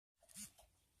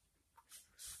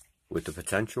With the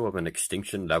potential of an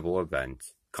extinction-level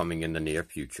event coming in the near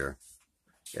future,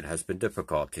 it has been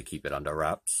difficult to keep it under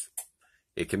wraps.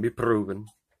 It can be proven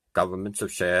governments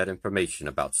have shared information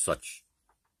about such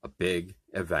a big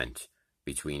event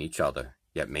between each other,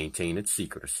 yet maintain its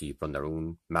secrecy from their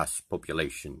own mass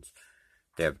populations.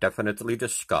 They have definitely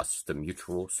discussed the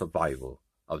mutual survival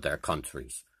of their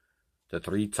countries. The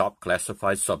three top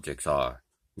classified subjects are: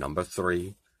 number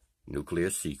 3, nuclear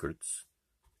secrets;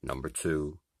 number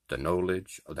 2, the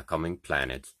knowledge of the coming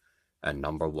planets; and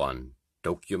number 1,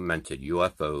 documented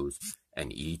UFOs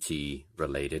and ET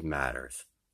related matters.